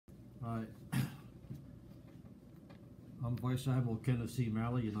Hi, I'm Vice Admiral Kenneth C.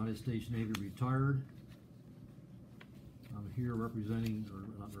 Malley, United States Navy retired. I'm here representing, or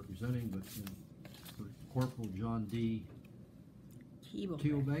not representing, but for Corporal John D.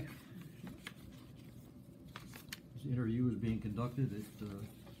 Kuebelbeck. This interview is being conducted at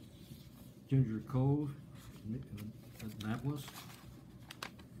Ginger Cove at Annapolis,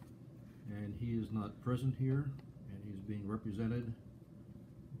 and he is not present here, and he's being represented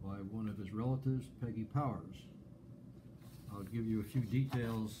by one of his relatives, Peggy Powers. I'll give you a few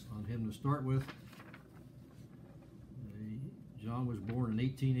details on him to start with. John was born in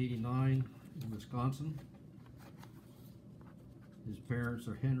 1889 in Wisconsin. His parents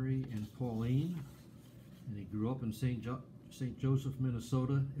are Henry and Pauline, and he grew up in St. Joseph,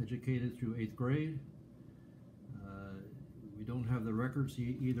 Minnesota, educated through 8th grade. We don't have the records.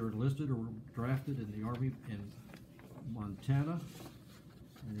 He either enlisted or drafted in the Army in Montana,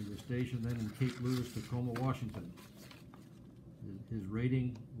 and he was stationed then in Cape Lewis, Tacoma, Washington. His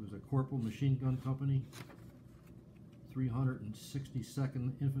rating was a Corporal Machine Gun Company,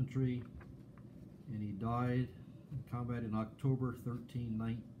 362nd Infantry, and he died in combat in October 13,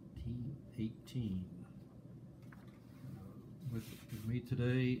 1918. With me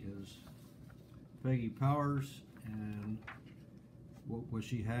today is Peggy Powers, and what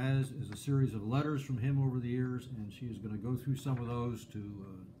she has is a series of letters from him over the years, and she is going to go through some of those to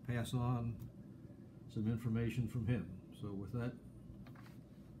pass on some information from him. So with that,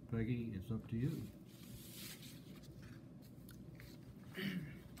 Peggy, it's up to you.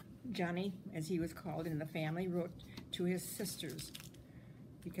 Johnny, as he was called in the family, wrote to his sisters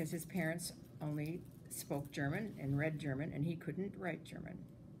because his parents only spoke German and read German, and he couldn't write German.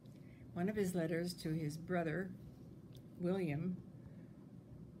 One of his letters to his brother, William,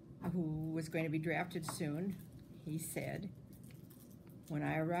 who was going to be drafted soon, he said, "When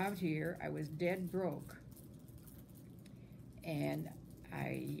I arrived here, I was dead broke, and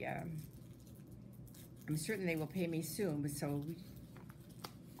I'm certain they will pay me soon, but so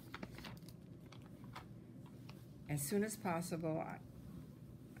as soon as possible." I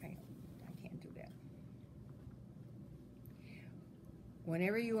can't do that.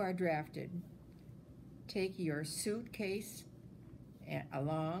 Whenever you are drafted, take your suitcase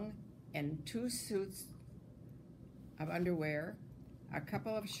along and 2 suits of underwear, a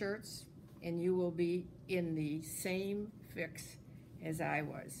couple of shirts, and you will be in the same fix as I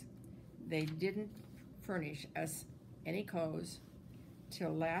was. They didn't furnish us any clothes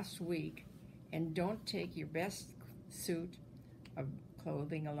till last week, and don't take your best suit of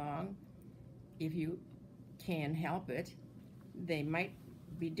clothing along if you can help it. They might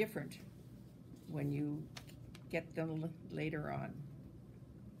be different when you get them later on.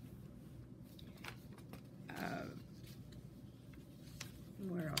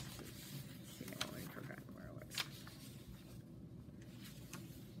 Where else? Let's see, I've already forgotten where it was.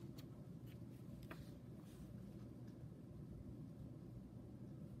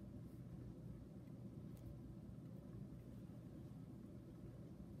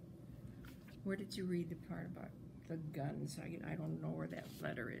 Where did you read the part about the guns? I don't know where that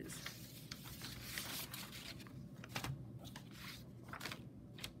letter is.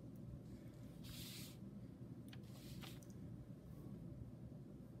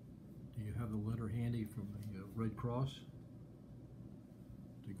 Do you have the letter handy from the Red Cross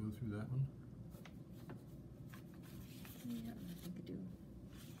to go through that one? Yeah, I think I do.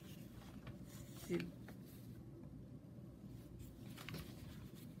 See,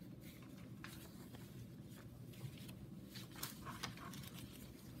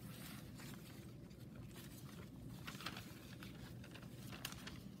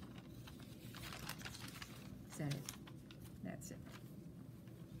 is that it? That's it.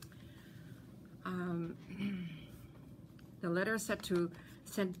 The letter sent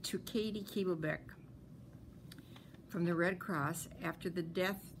to Katie Kuebelbeck from the Red Cross after the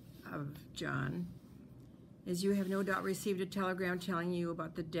death of John is, "You have no doubt received a telegram telling you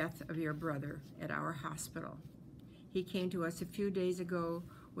about the death of your brother at our hospital. He came to us a few days ago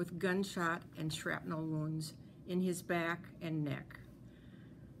with gunshot and shrapnel wounds in his back and neck.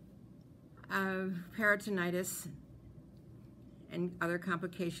 Peritonitis and other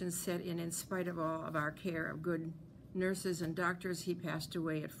complications set in spite of all of our care of good nurses and doctors. He passed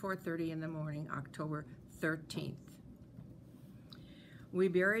away at 4:30 in the morning, October 13th. We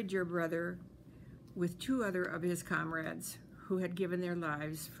buried your brother with 2 other of his comrades who had given their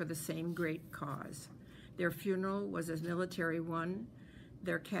lives for the same great cause. Their funeral was a military one.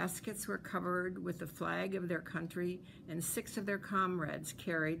 Their caskets were covered with the flag of their country, and 6 of their comrades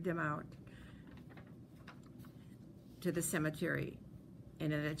carried them out to the cemetery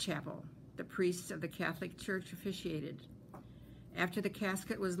and in a chapel. The priests of the Catholic Church officiated. After the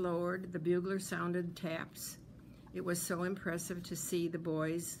casket was lowered, the bugler sounded taps. It was so impressive to see the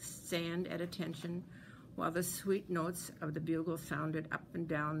boys stand at attention while the sweet notes of the bugle sounded up and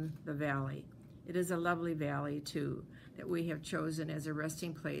down the valley. It is a lovely valley, too, that we have chosen as a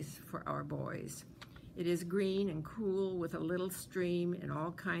resting place for our boys. It is green and cool with a little stream and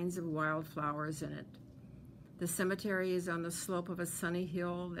all kinds of wildflowers in it. The cemetery is on the slope of a sunny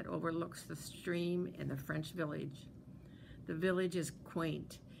hill that overlooks the stream and the French village. The village is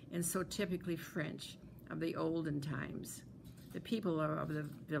quaint and so typically French of the olden times. The people of the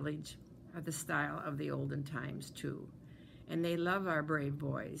village are the style of the olden times too, and they love our brave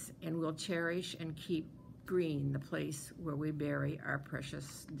boys and will cherish and keep green the place where we bury our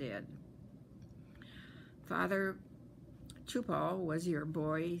precious dead. Father Chupal was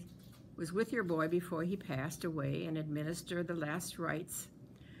with your boy before he passed away and administered the last rites.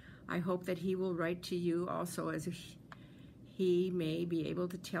 I hope that he will write to you also, as he may be able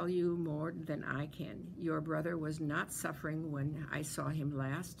to tell you more than I can. Your brother was not suffering when I saw him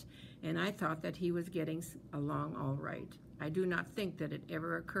last, and I thought that he was getting along all right. I do not think that it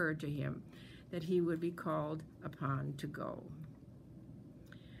ever occurred to him that he would be called upon to go.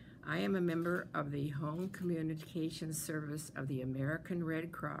 I am a member of the Home Communication Service of the American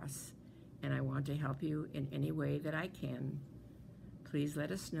Red Cross, and I want to help you in any way that I can. Please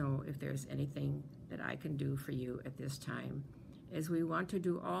let us know if there's anything that I can do for you at this time, as we want to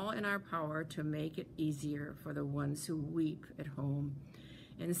do all in our power to make it easier for the ones who weep at home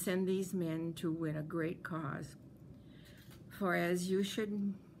and send these men to win a great cause. For as you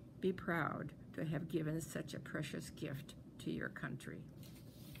should be proud to have given such a precious gift to your country.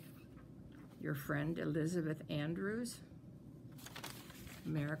 Your friend Elizabeth Andrews,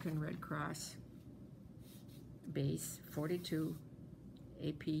 American Red Cross, Base 42,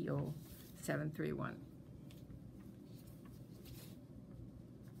 APO 731.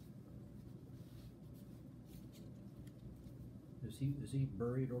 Is he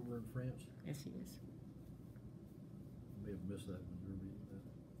buried over in France? Yes, he is. I may have missed that when you were reading that.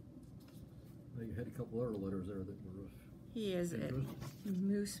 Well, you had a couple other letters there that were He is at interesting.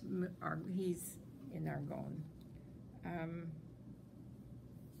 he's in Argonne.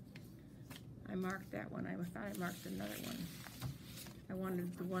 I marked that one. I thought I marked another one. I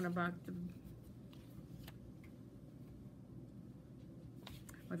wanted the one about the.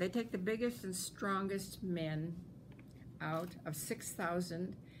 Well, they take the biggest and strongest men out of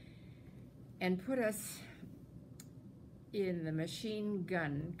 6,000 and put us in the machine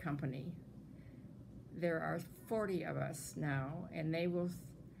gun company. There are 40 of us now, and they will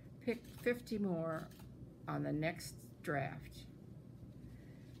pick 50 more on the next draft.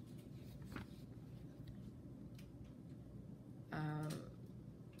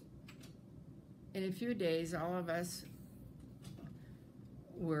 In a few days, all of us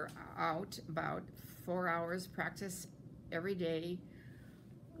were out about 4 hours practice every day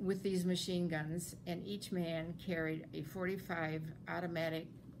with these machine guns, and each man carried a .45 automatic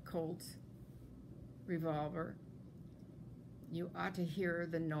Colt revolver. You ought to hear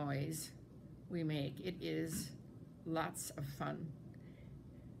the noise we make. It is lots of fun,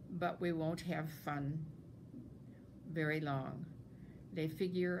 but we won't have fun very long. They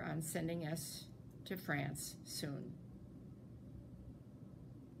figure on sending us to France soon,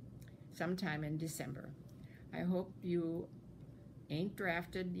 sometime in December. I hope you ain't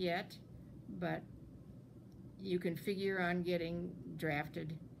drafted yet, but you can figure on getting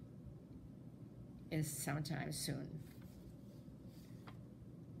drafted in sometime soon.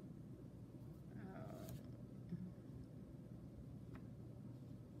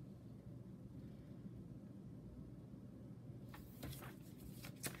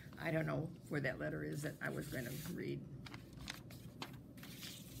 I don't know where that letter is that I was going to read.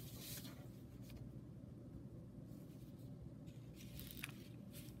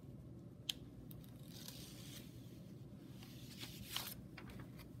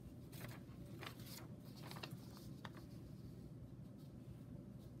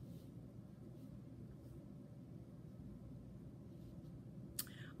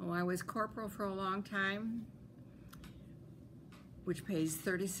 Oh, I was corporal for a long time, which pays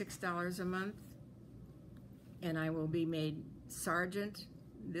 $36 a month, and I will be made sergeant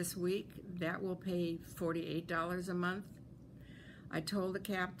this week. That will pay $48 a month. I told the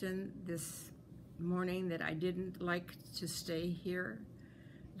captain this morning that I didn't like to stay here,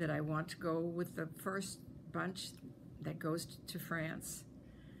 that I want to go with the first bunch that goes to France.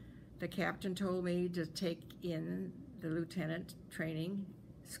 The captain told me to take in the lieutenant training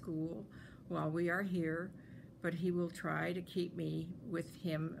school while we are here, but he will try to keep me with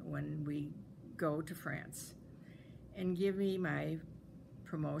him when we go to France and give me my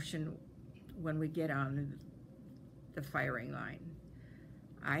promotion when we get on the firing line.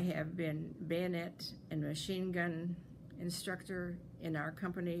 I have been bayonet and machine gun instructor in our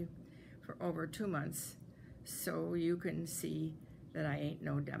company for over 2 months, so you can see that I ain't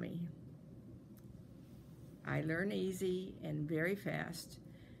no dummy. I learn easy and very fast.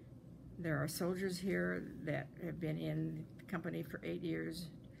 There are soldiers here that have been in the company for 8 years,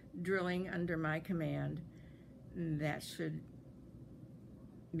 drilling under my command. That should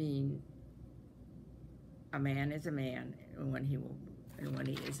mean a man is a man when he will and when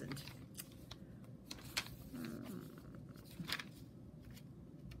he isn't.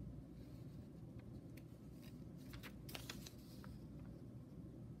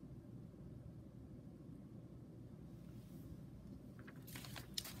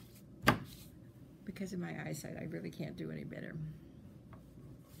 Because of my eyesight, I really can't do any better.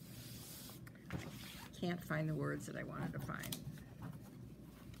 Can't find the words that I wanted to find.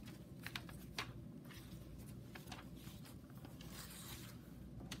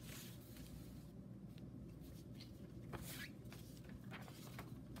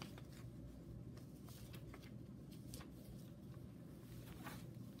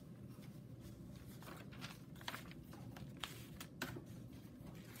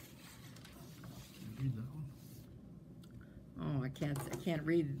 Read that one. Oh, I can't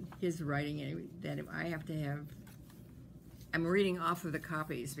read his writing. That I have to have. I'm reading off of the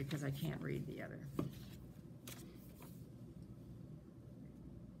copies because I can't read the other.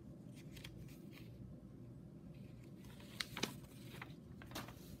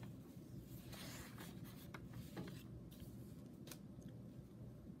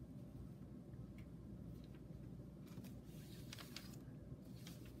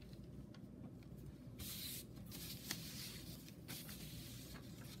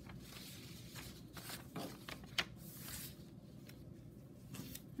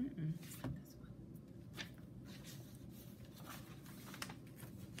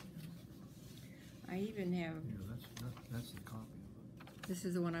 I even have. Yeah, that's the copy of it. This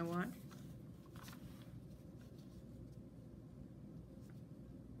is the one I want.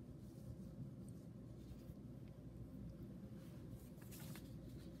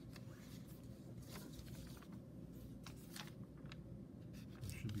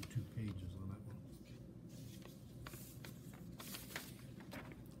 There should be 2 pages on that one.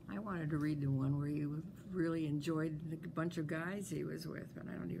 I wanted to read the one where you really enjoyed the bunch of guys he was with, but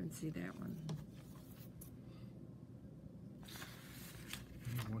I don't even see that one.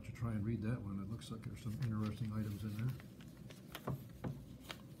 Why don't you try and read that one? It looks like there's some interesting items in there.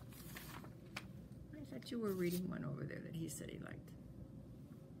 I thought you were reading one over there that he said he liked.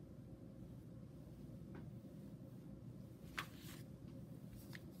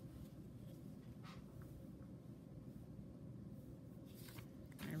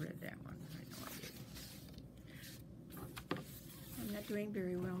 I read that one. I know I did. I'm not doing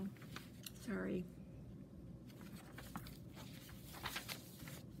very well. Sorry.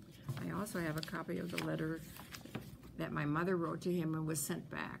 I also have a copy of the letter that my mother wrote to him and was sent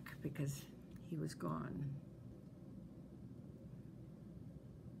back because he was gone.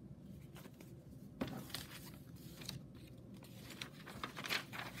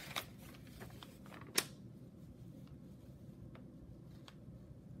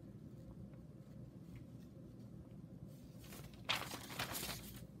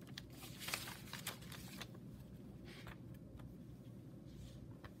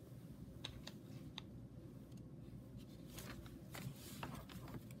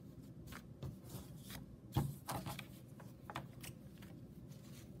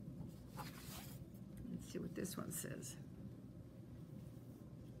 See what this one says.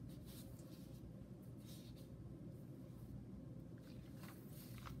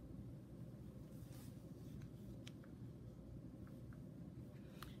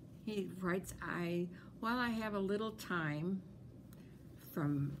 He writes, while I have a little time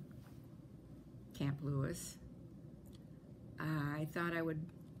from Camp Lewis, I thought I would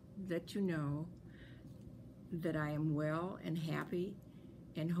let you know that I am well and happy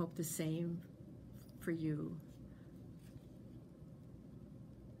and hope the same for you.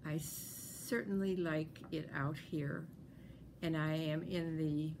 I certainly like it out here, and I am in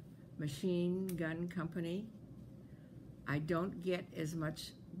the machine gun company. I don't get as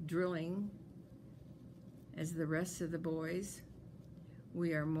much drilling as the rest of the boys.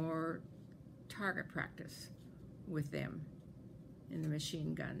 We are more target practice with them in the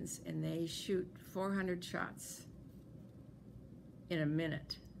machine guns, and they shoot 400 shots in a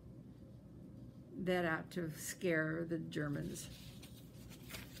minute. that ought to scare the Germans.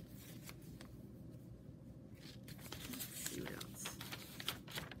 Let's see what else.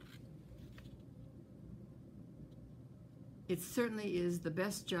 It certainly is the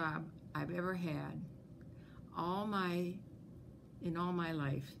best job I've ever had in all my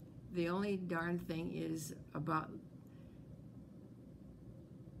life. The only darn thing is about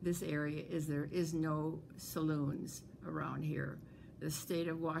this area is there is no saloons around here. The state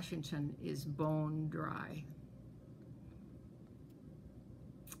of Washington is bone dry.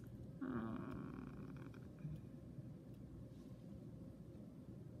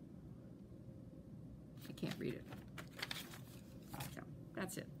 I can't read it. No,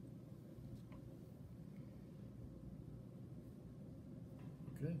 that's it.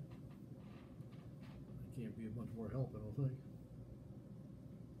 Okay. That can't be of much more help, I don't think.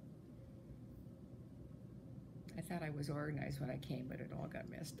 I thought I was organized when I came, but it all got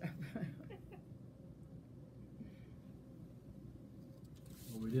messed up.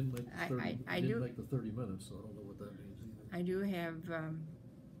 Well, we didn't make the 30, I we didn't do- make the 30 minutes, so I don't know what that means either. I do have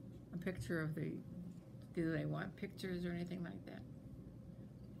a picture of do they want pictures or anything like that?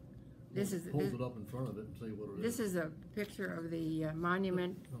 This is Hold it up in front of it and say what it is. This is a picture of the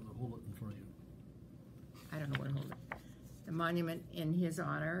monument. No, hold it in front of you. I don't know where to hold it. The monument in his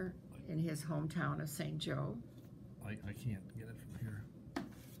honor in his hometown of St. Joe. I can't get it from here.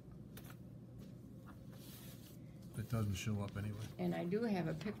 It doesn't show up anyway. And I do have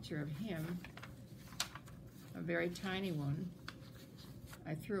a picture of him, a very tiny one.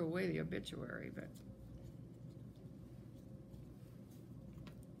 I threw away the obituary, but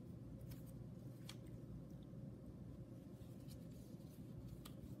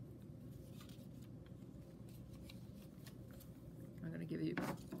I'm going to give you,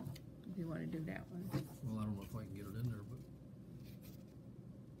 if you want to do that one. Well, I don't know if I can get it in there, but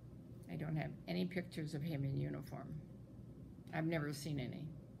I don't have any pictures of him in uniform. I've never seen any.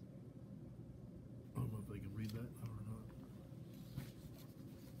 I don't know if they can read that or not.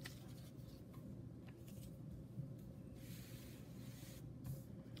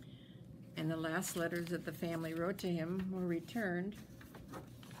 And the last letters that the family wrote to him were returned.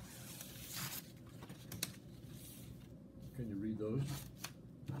 Can you read those?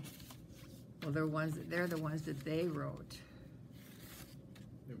 Well, they're the ones that they wrote.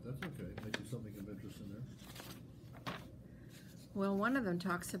 Yeah, but that's okay. Maybe something of interest in there. Well, one of them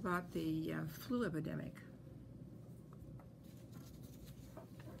talks about the flu epidemic.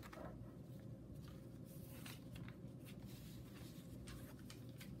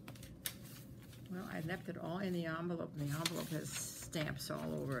 Well, I left it all in the envelope, and the envelope has stamps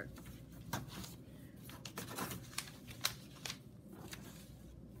all over it.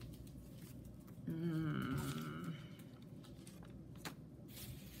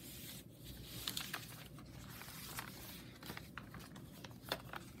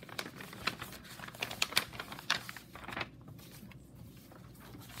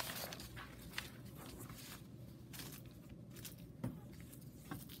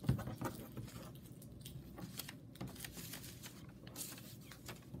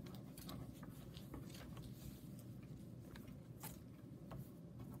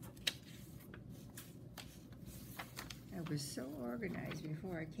 I was so organized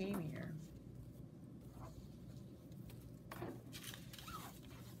before I came here.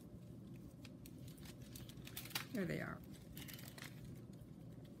 There they are.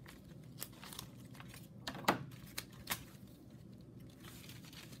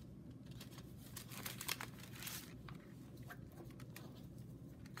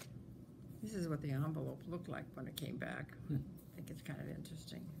 This is what the envelope looked like when it came back. I think it's kind of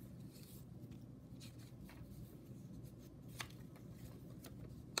interesting.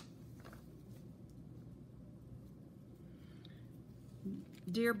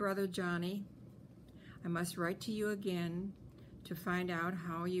 Dear Brother Johnny, I must write to you again to find out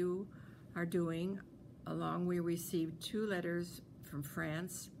how you are doing. Along we received 2 letters from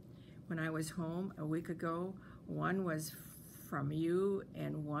France when I was home a week ago. One was from you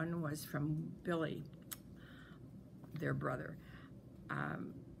and one was from Billy, their brother.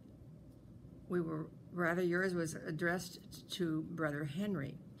 Yours was addressed to Brother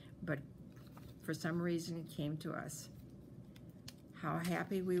Henry, but for some reason it came to us. How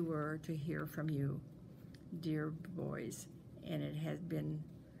happy we were to hear from you, dear boys, and it has been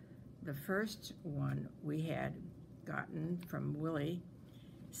the first one we had gotten from Willie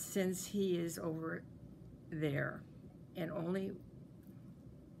since he is over there, and only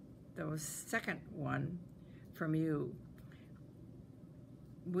the second one from you.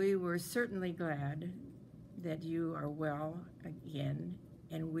 We were certainly glad that you are well again,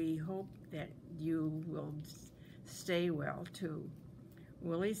 and we hope that you will stay well too.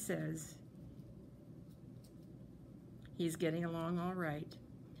 Willie says he's getting along all right.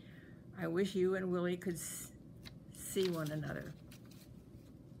 I wish you and Willie could see one another,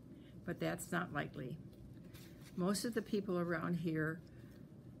 but that's not likely. Most of the people around here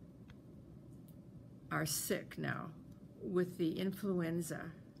are sick now with the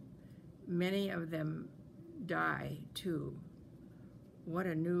influenza. Many of them die too. What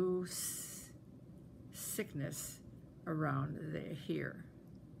a new sickness around here.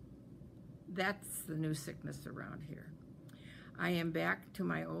 That's the new sickness around here. I am back to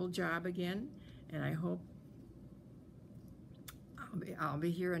my old job again, and I hope I'll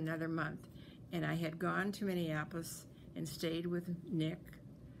be here another month. And I had gone to Minneapolis and stayed with Nick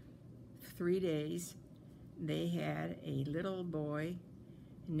 3 days. They had a little boy.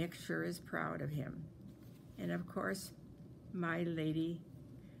 Nick sure is proud of him. And of course, my lady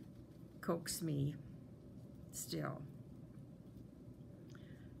coaxes me still.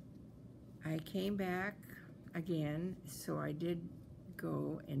 I came back again, so I did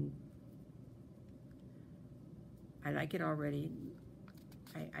go, and I like it already.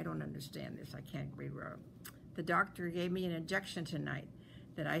 I don't understand this. I can't read well. The doctor gave me an injection tonight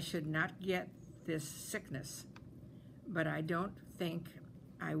that I should not get this sickness, but I don't think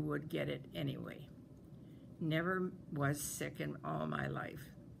I would get it anyway. Never was sick in all my life.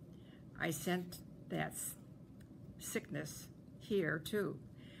 I sent that sickness here too.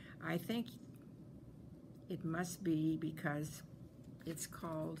 I think it must be because it's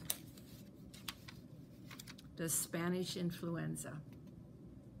called the Spanish influenza.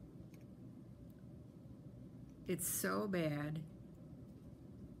 It's so bad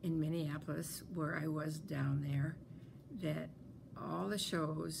in Minneapolis, where I was down there, that all the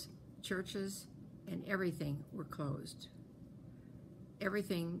shows, churches, and everything were closed.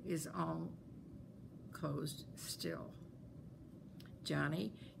 Everything is all closed still.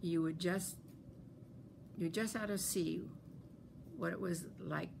 Johnny, you just ought to see what it was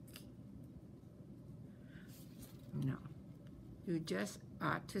like. No, you just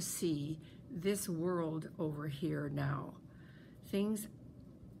ought to see this world over here now.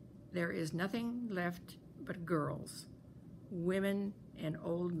 There is nothing left but girls, women, and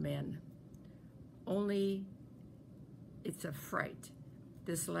old men. Only it's a fright.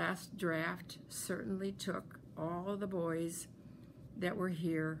 This last draft certainly took all the boys that were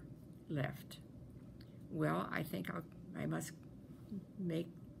here left. Well, I think I must make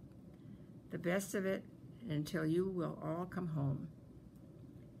the best of it until you will all come home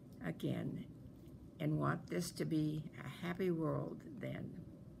again and want this to be a happy world then.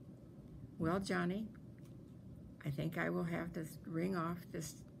 Well, Johnny, I think I will have to ring off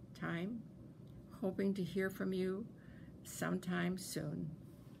this time, hoping to hear from you sometime soon.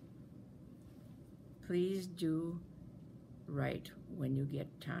 Please do write when you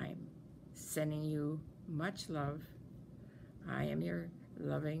get time. Sending you much love. I am your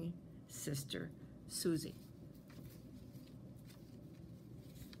loving sister, Susie.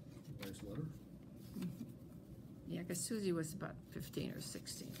 Nice letter. Yeah, because Susie was about 15 or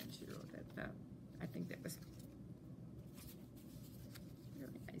 16 when she wrote that. I think that was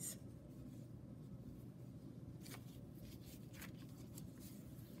really nice.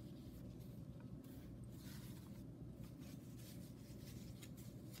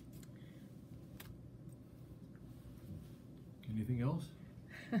 Anything else?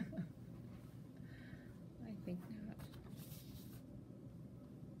 I think not.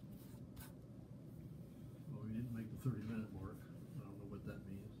 Well, we didn't make the 30-minute mark. I don't know what that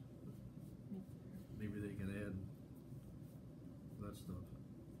means. But maybe they can add that stuff.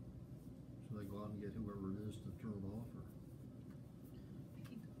 Should I go out and get whoever it is to turn it off? Or?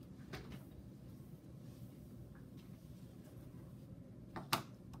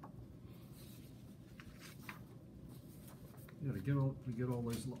 Yeah, to get all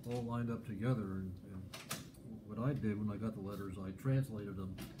these all lined up together, and what I did when I got the letters, I translated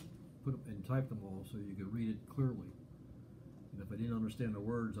them, put them and typed them all so you could read it clearly. And if I didn't understand the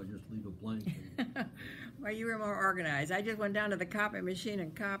words, I just leave it blank. Well, you were more organized. I just went down to the copy machine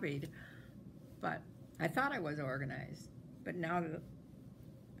and copied, but I thought I was organized. But now,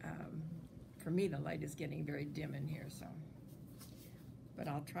 for me, the light is getting very dim in here, so. But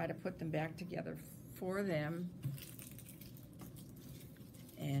I'll try to put them back together for them.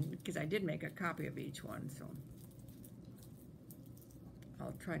 And because I did make a copy of each one, so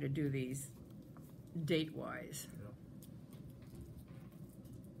I'll try to do these date-wise.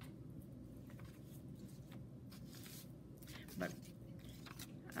 Yep.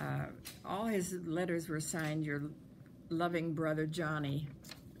 But all his letters were signed, your loving brother Johnny,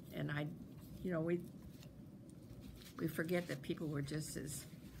 and you know, we forget that people were just as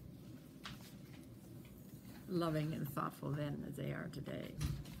loving and thoughtful then as they are today.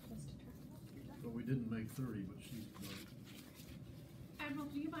 But we didn't make 30, but she's. Admiral,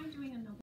 do you mind doing another